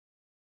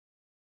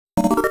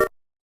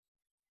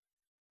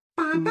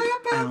Attention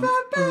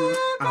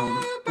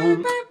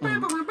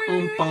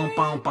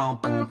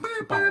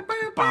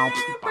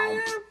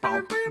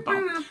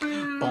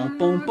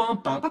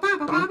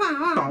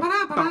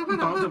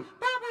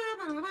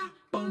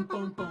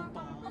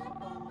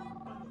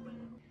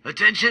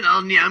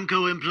all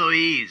Nyamco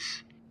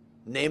employees.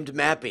 Named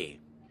Mappy.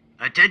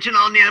 Attention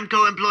all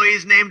Nyamco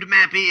employees named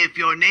Mappy. If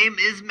your name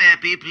is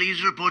Mappy,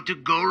 please report to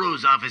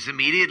Goro's office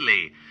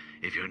immediately.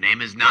 If your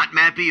name is not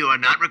Mappy, you are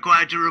not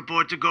required to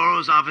report to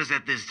Goro's office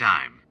at this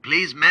time.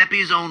 Please,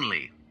 Mappy's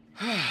only.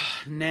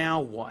 Now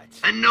what?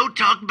 And no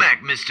talk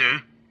back,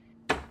 mister.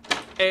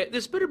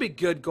 This better be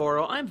good,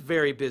 Goro. I'm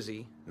very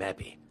busy.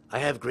 Mappy, I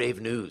have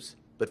grave news.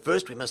 But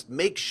first we must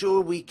make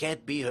sure we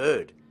can't be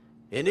heard.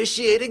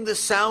 Initiating the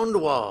sound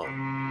wall.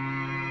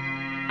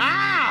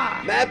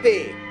 Ah!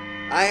 Mappy,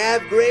 I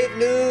have grave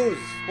news.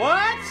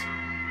 What?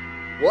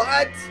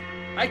 What?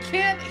 I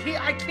can't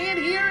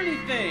hear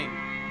anything.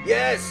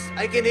 Yes,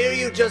 I can hear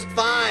you just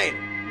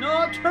fine.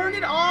 No, turn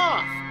it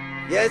off.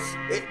 Yes,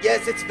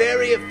 it's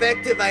very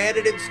effective. I had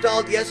it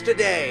installed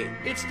yesterday.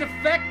 It's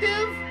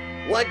defective?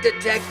 What,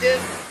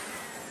 detective?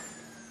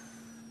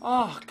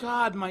 Oh,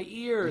 God, my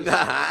ears.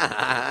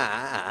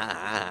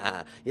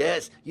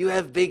 Yes, you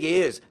have big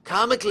ears,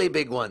 comically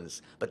big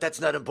ones. But that's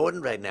not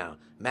important right now.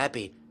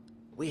 Mappy,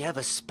 we have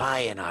a spy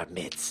in our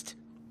midst.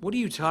 What are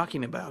you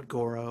talking about,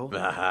 Goro?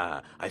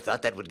 I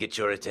thought that would get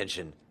your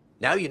attention.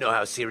 Now you know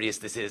how serious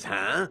this is,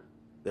 huh?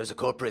 There's a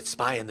corporate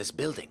spy in this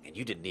building, and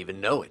you didn't even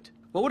know it.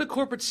 What would a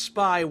corporate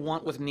spy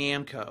want with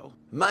Namco?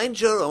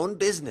 Mind your own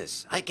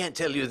business. I can't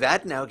tell you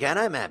that now, can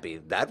I,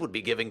 Mappy? That would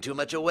be giving too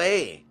much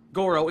away.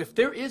 Goro, if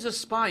there is a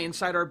spy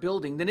inside our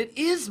building, then it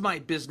is my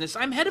business.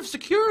 I'm head of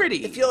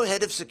security. If you're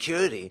head of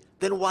security,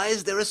 then why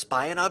is there a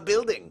spy in our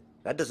building?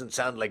 That doesn't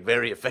sound like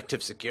very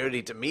effective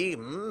security to me.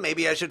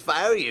 Maybe I should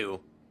fire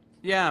you.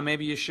 Yeah,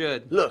 maybe you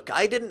should. Look,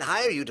 I didn't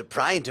hire you to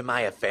pry into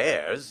my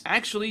affairs.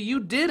 Actually, you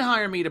did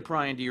hire me to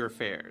pry into your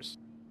affairs.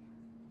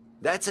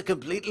 That's a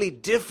completely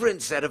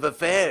different set of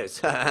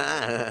affairs.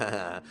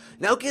 Now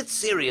get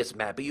serious,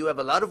 Mappy. You have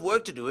a lot of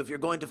work to do if you're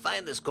going to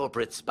find this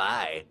corporate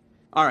spy.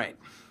 All right,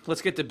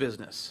 let's get to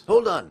business.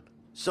 Hold on.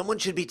 Someone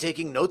should be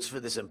taking notes for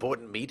this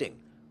important meeting.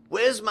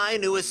 Where's my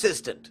new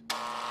assistant?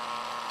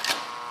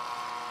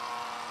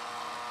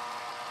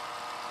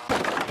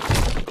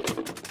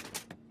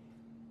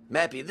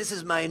 Mappy, this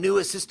is my new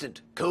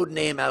assistant,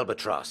 codename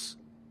Albatross.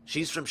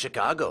 She's from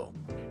Chicago.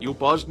 You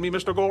buzzed me,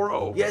 Mr.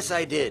 Goro? Yes,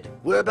 I did.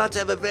 We're about to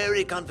have a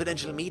very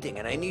confidential meeting,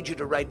 and I need you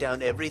to write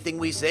down everything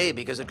we say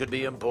because it could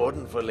be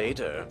important for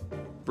later.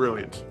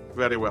 Brilliant.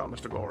 Very well,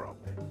 Mr. Goro.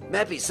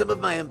 Mappy, some of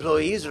my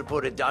employees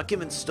reported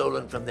documents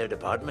stolen from their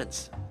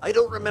departments. I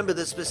don't remember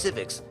the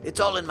specifics.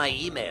 It's all in my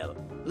email.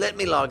 Let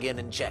me log in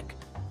and check.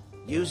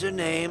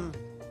 Username,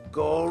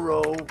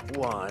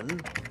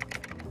 Goro1.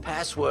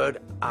 Password,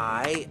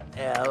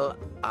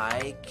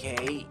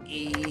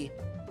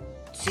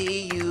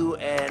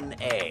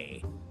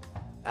 ILIKETUNA.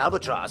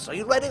 Albatross, are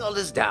you writing all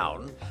this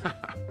down?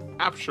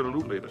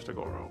 Absolutely, Mr.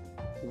 Goro.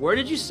 Where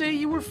did you say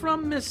you were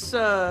from, Miss,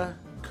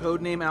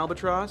 codename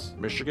Albatross?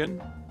 Michigan?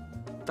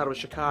 Thought it was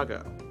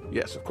Chicago.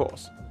 Yes, of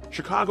course.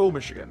 Chicago,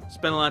 Michigan.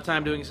 Spend a lot of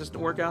time doing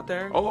assistant work out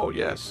there? Oh,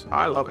 yes.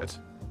 I love it.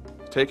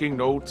 Taking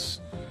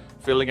notes,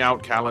 filling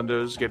out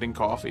calendars, getting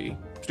coffee,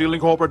 stealing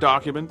corporate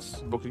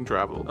documents, booking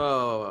travel.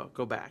 Oh,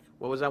 go back.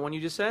 What was that one you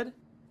just said?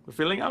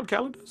 Filling out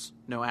calendars?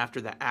 No,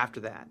 after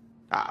that.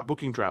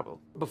 Booking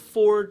travel.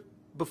 Before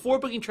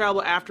booking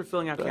travel, after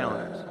filling out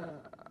calendars.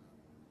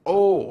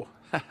 Oh,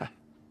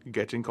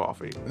 getting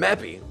coffee.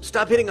 Mappy,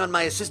 stop hitting on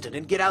my assistant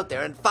and get out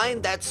there and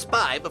find that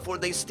spy before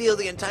they steal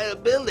the entire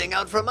building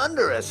out from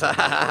under us.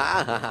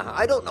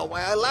 I don't know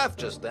why I laughed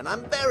just then.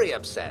 I'm very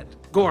upset.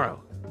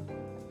 Goro,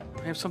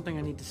 I have something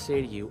I need to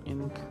say to you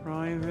in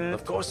private.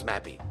 Of course,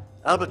 Mappy.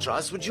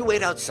 Albatross, would you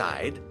wait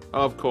outside?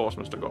 Of course,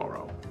 Mr.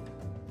 Goro.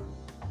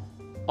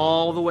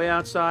 All the way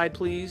outside,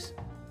 please.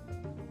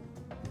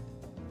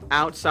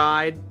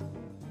 Outside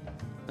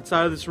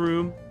of this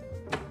room.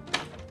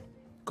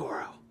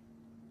 Goro,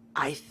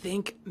 I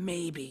think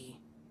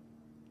maybe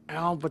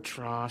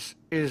Albatross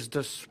is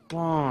the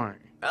spy.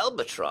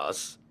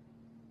 Albatross?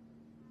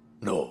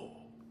 No.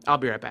 I'll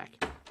be right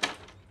back.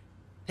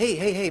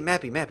 Hey,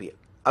 Mappy.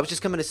 I was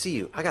just coming to see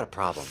you. I got a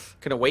problem.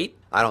 Can I wait?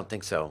 I don't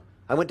think so.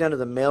 I went down to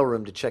the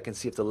mailroom to check and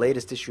see if the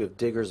latest issue of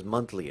Digger's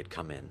Monthly had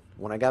come in.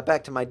 When I got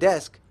back to my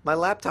desk, my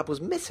laptop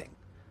was missing.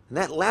 And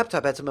that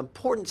laptop had some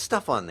important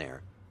stuff on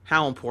there.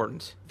 How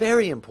important?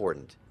 Very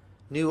important.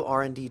 New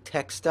R&D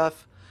tech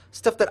stuff.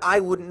 Stuff that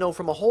I wouldn't know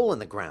from a hole in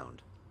the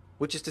ground.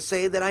 Which is to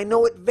say that I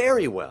know it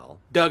very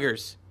well.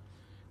 Duggars,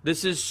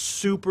 this is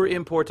super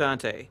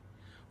importante.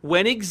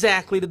 When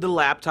exactly did the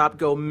laptop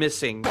go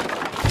missing?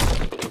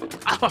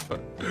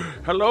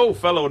 Hello,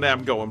 fellow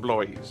Namco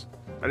employees.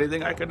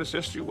 Anything I can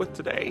assist you with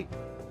today?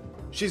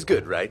 She's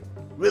good, right?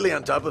 Really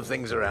on top of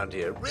things around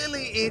here.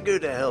 Really eager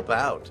to help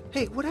out.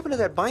 Hey, what happened to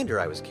that binder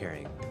I was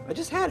carrying? I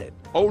just had it.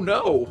 Oh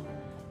no!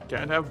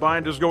 Can't have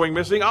binders going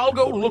missing. I'll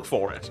go look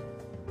for it.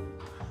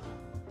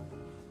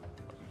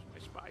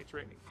 Spy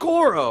training.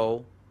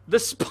 Goro, The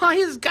spy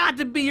has got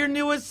to be your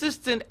new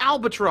assistant,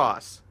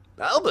 Albatross.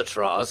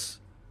 Albatross?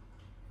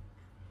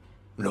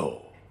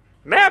 No.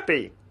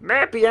 Mappy!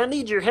 Mappy, I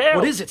need your help!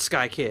 What is it,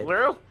 Sky Kid?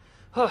 Well,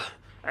 I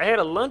had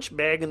a lunch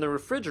bag in the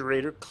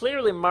refrigerator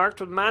clearly marked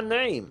with my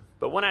name.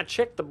 But when I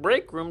checked the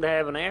break room to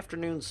have an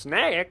afternoon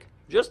snack,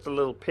 just a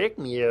little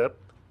pick-me-up,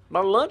 my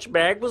lunch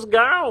bag was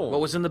gone.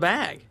 What was in the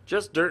bag?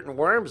 Just dirt and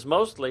worms,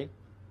 mostly.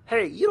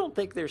 Hey, you don't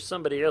think there's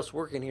somebody else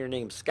working here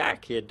named Sky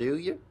Kid, do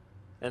you?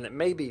 And that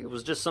maybe it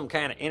was just some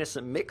kind of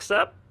innocent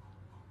mix-up?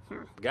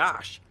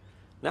 Gosh,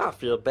 now I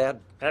feel bad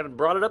having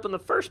brought it up in the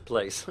first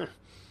place.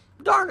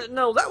 Darn it,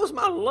 no, that was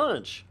my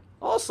lunch.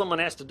 All someone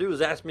has to do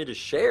is ask me to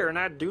share, and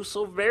I'd do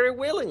so very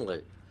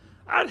willingly.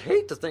 I'd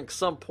hate to think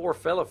some poor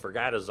fella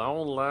forgot his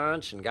own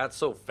lunch and got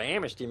so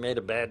famished he made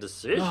a bad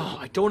decision. Oh,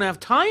 I don't have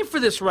time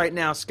for this right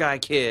now, Sky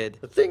Kid.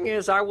 The thing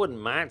is, I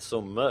wouldn't mind so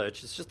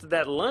much. It's just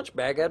that lunch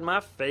bag had my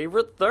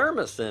favorite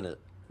thermos in it.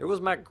 It was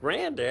my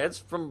granddad's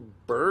from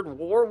Bird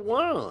War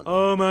I.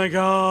 Oh my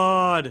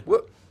God.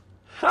 What?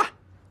 Ha!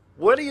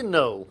 What do you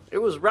know? It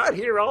was right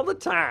here all the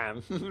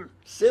time.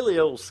 Silly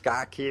old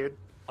Sky Kid.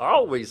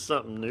 Always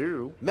something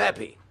new.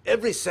 Mappy,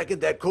 every second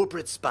that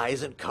corporate spy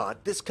isn't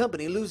caught, this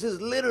company loses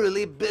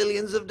literally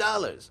billions of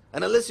dollars.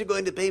 And unless you're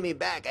going to pay me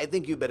back, I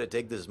think you better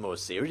take this more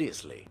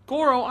seriously.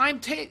 Goro,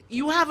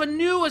 you have a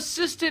new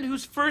assistant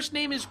whose first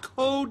name is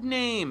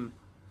Codename.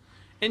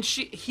 And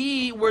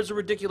he wears a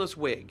ridiculous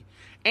wig.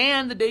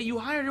 And the day you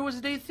hired her was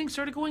the day things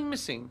started going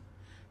missing.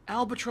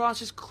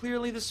 Albatross is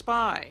clearly the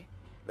spy.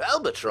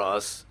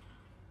 Albatross?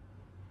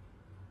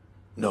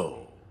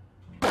 No.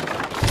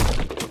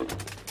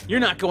 You're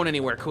not going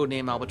anywhere,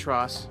 Codename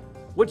Albatross.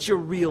 What's your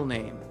real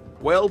name?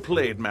 Well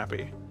played,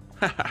 Mappy.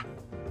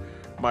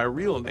 My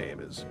real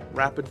name is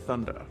Rapid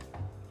Thunder.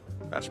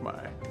 That's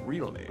my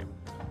real name.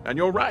 And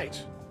you're right.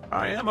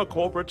 I am a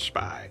corporate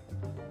spy.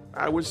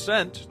 I was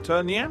sent to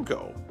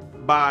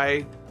Nyamko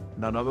by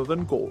none other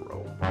than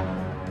Goro.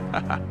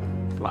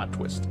 Plot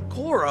twist.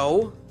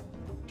 Goro?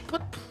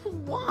 But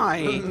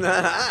why?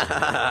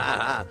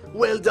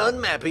 Well done,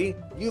 Mappy.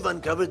 You've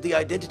uncovered the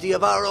identity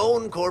of our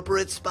own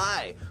corporate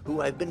spy,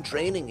 who I've been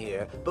training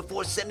here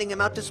before sending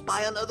him out to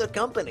spy on other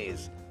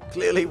companies.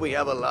 Clearly, we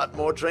have a lot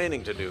more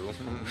training to do.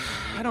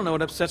 I don't know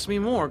what upsets me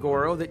more,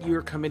 Goro, that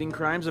you're committing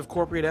crimes of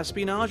corporate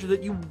espionage or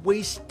that you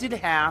wasted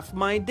half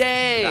my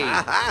day.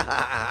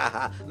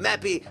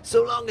 Mappy,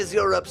 so long as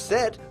you're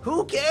upset,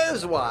 who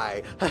cares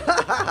why?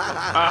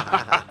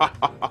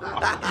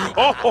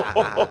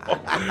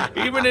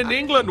 Even in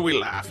England, we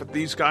laugh at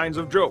these kinds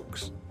of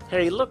jokes.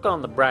 Hey, look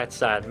on the bright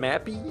side,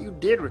 Mappy. You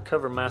did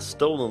recover my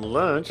stolen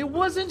lunch. It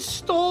wasn't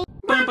stolen.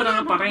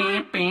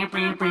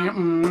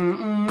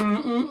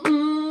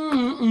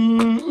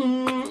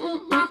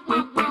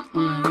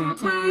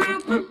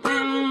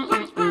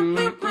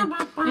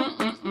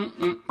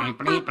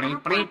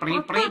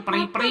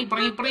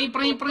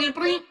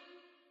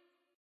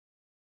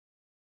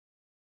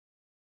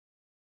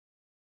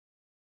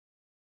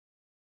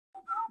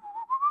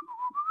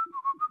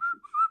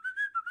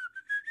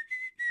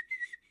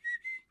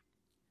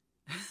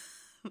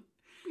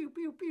 Pew,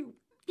 pew, pew.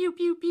 Pew,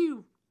 pew,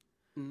 pew.